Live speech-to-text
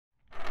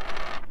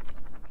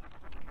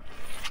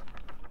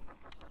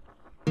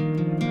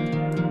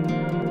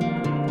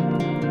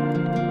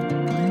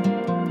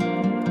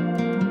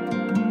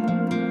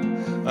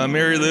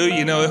Marilu,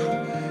 you know,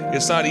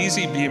 it's not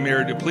easy being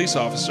married to a police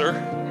officer.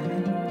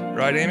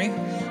 Right, Aimee?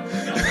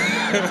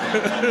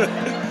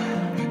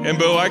 And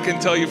Beau, I can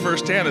tell you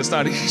firsthand, it's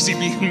not easy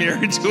being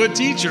married to a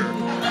teacher.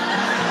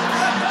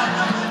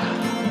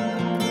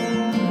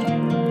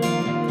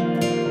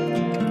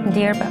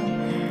 Dear Beau,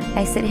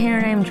 I sit here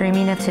and I'm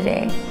dreaming of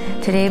today.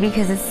 Today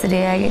because it's the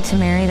day I get to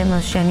marry the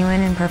most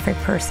genuine and perfect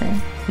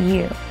person,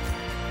 you.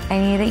 I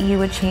knew that you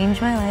would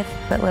change my life,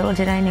 but little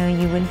did I know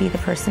you would be the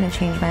person to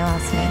change my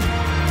last name.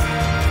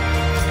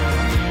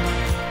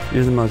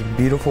 You're the most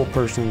beautiful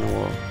person in the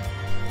world.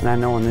 And I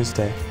know on this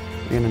day,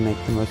 you're gonna make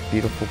the most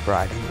beautiful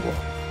bride in the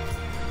world.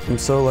 I'm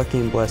so lucky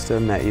and blessed to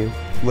have met you,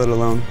 let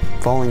alone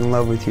falling in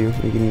love with you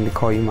and getting to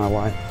call you my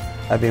wife.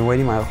 I've been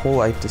waiting my whole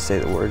life to say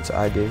the words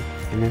I do,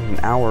 and in an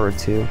hour or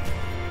two,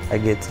 I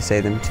get to say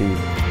them to you.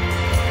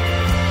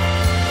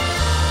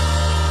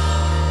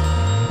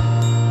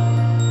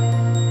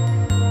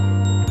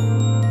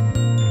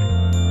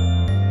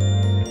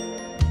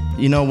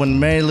 You know, when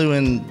Marilu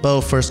and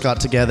Beau first got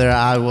together,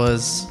 I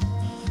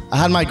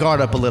had my guard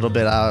up a little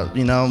bit.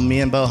 You know,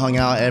 me and Beau hung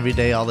out every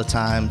day, all the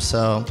time,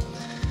 so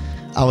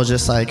I was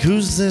just like,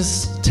 who's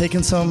this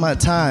taking some of my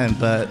time?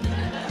 But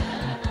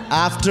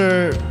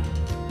after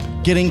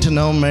getting to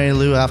know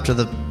Marilu after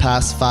the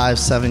past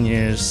 5-7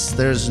 years,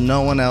 there's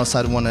no one else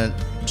I'd want to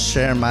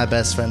share my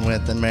best friend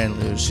with than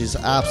Marilu. She's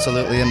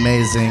absolutely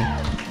amazing.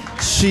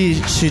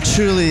 She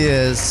truly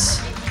is.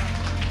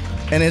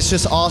 And it's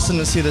just awesome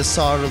to see this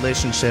solid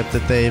relationship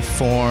that they've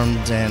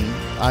formed, and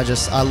I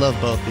love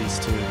both these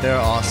two. They're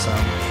awesome.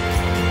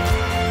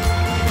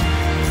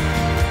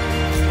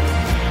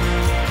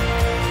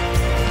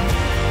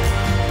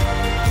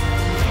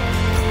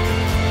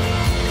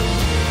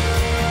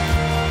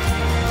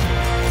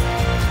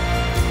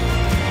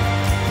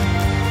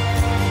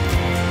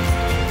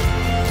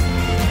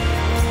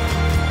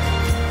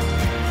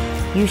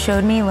 You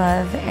showed me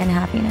love and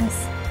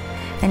happiness.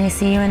 And I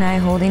see you and I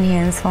holding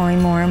hands, falling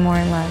more and more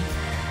in love,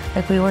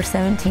 like we were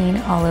 17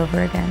 all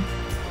over again.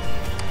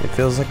 It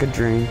feels like a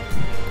dream,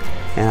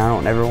 and I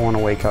don't ever want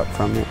to wake up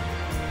from it.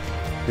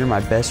 You're my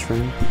best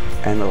friend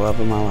and the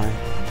love of my life.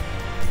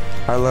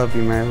 I love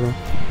you, Marilu,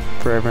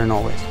 forever and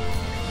always.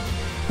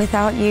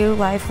 Without you,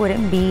 life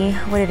wouldn't be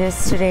what it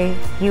is today.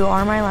 You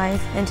are my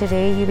life, and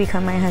today you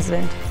become my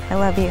husband. I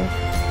love you.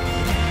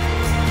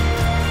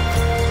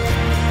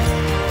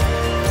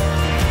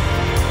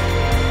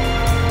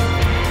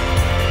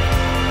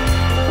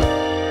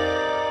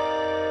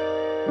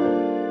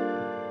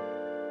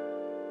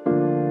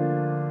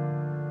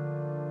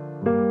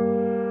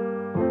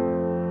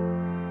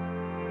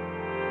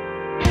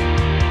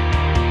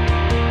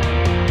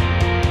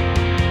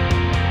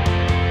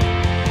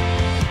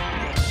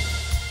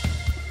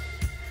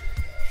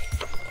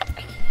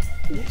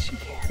 Yes, you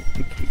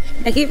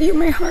can. I give you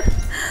my heart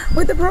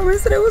with the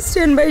promise that I will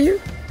stand by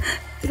you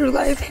through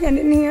life hand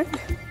in hand.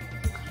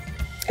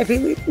 I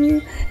believe in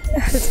you,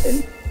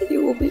 husband, that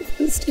you will be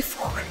from this day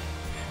forward.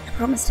 I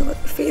promise to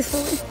love you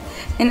faithfully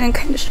and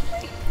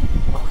unconditionally,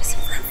 always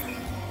and forever.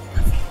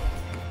 Love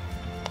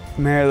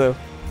you. Marilu,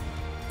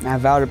 I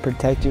vow to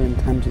protect you in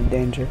times of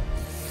danger.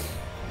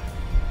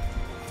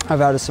 I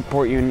vow to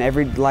support you in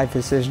every life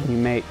decision you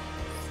make.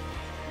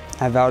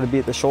 I vow to be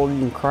at the shoulder you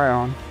can cry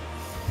on.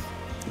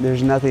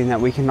 There's nothing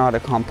that we cannot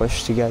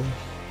accomplish together.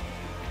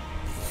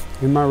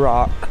 You're my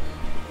rock,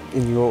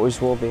 and you always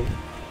will be.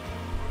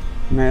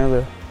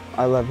 Marilu,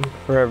 I love you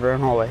forever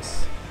and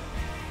always.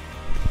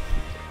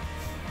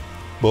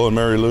 Beau and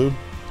Marilu,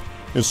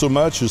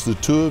 insomuch as the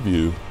two of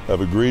you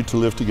have agreed to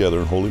live together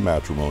in holy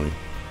matrimony,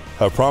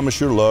 have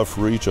promised your love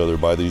for each other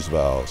by these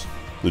vows,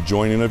 the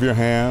joining of your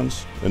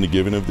hands and the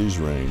giving of these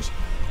rings,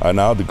 I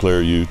now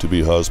declare you to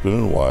be husband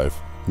and wife.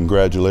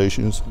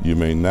 Congratulations, you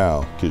may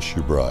now kiss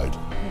your bride.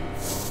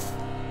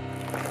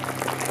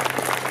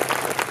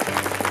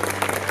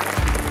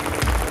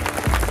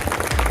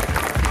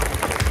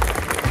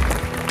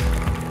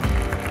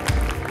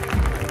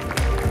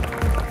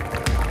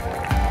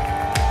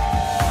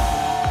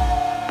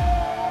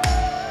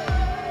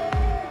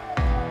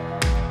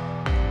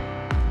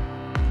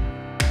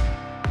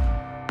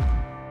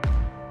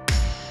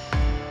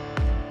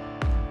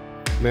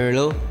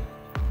 Marilu,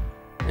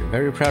 I'm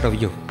very proud of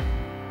you.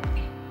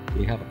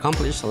 You have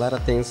accomplished a lot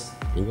of things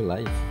in your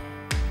life.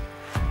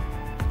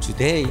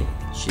 Today,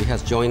 she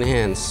has joined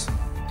hands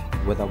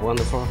with a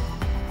wonderful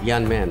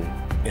young man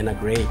and a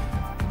great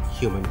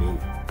human being.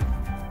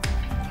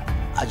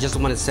 I just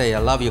want to say I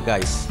love you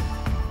guys.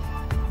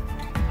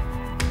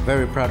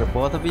 Very proud of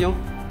both of you,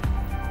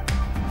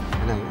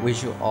 and I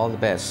wish you all the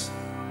best.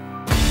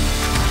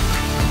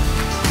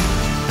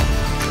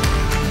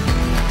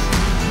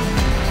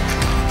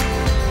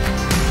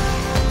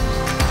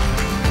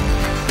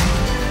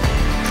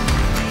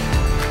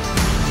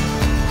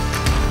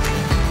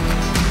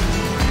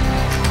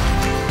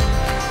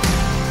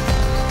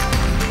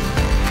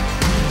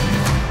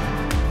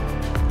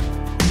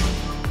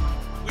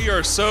 We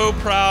are so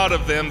proud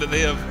of them that they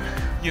have,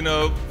 you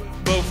know,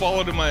 Beau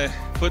followed in my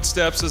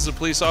footsteps as a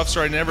police officer.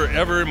 I never,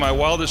 ever in my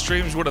wildest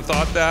dreams would have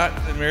thought that.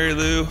 And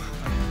Marilu,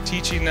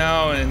 teaching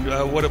now,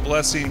 and what a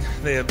blessing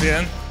they have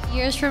been.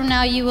 Years from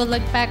now, you will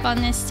look back on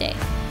this day,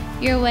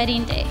 your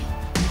wedding day,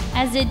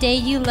 as the day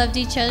you loved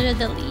each other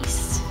the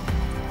least.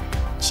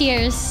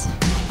 Cheers.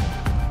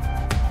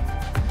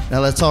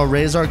 Now let's all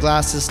raise our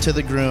glasses to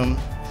the groom,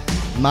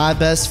 my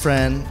best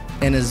friend,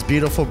 and his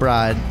beautiful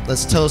bride.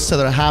 Let's toast to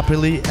their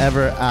happily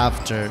ever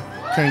after.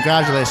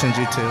 Congratulations,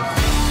 you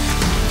two.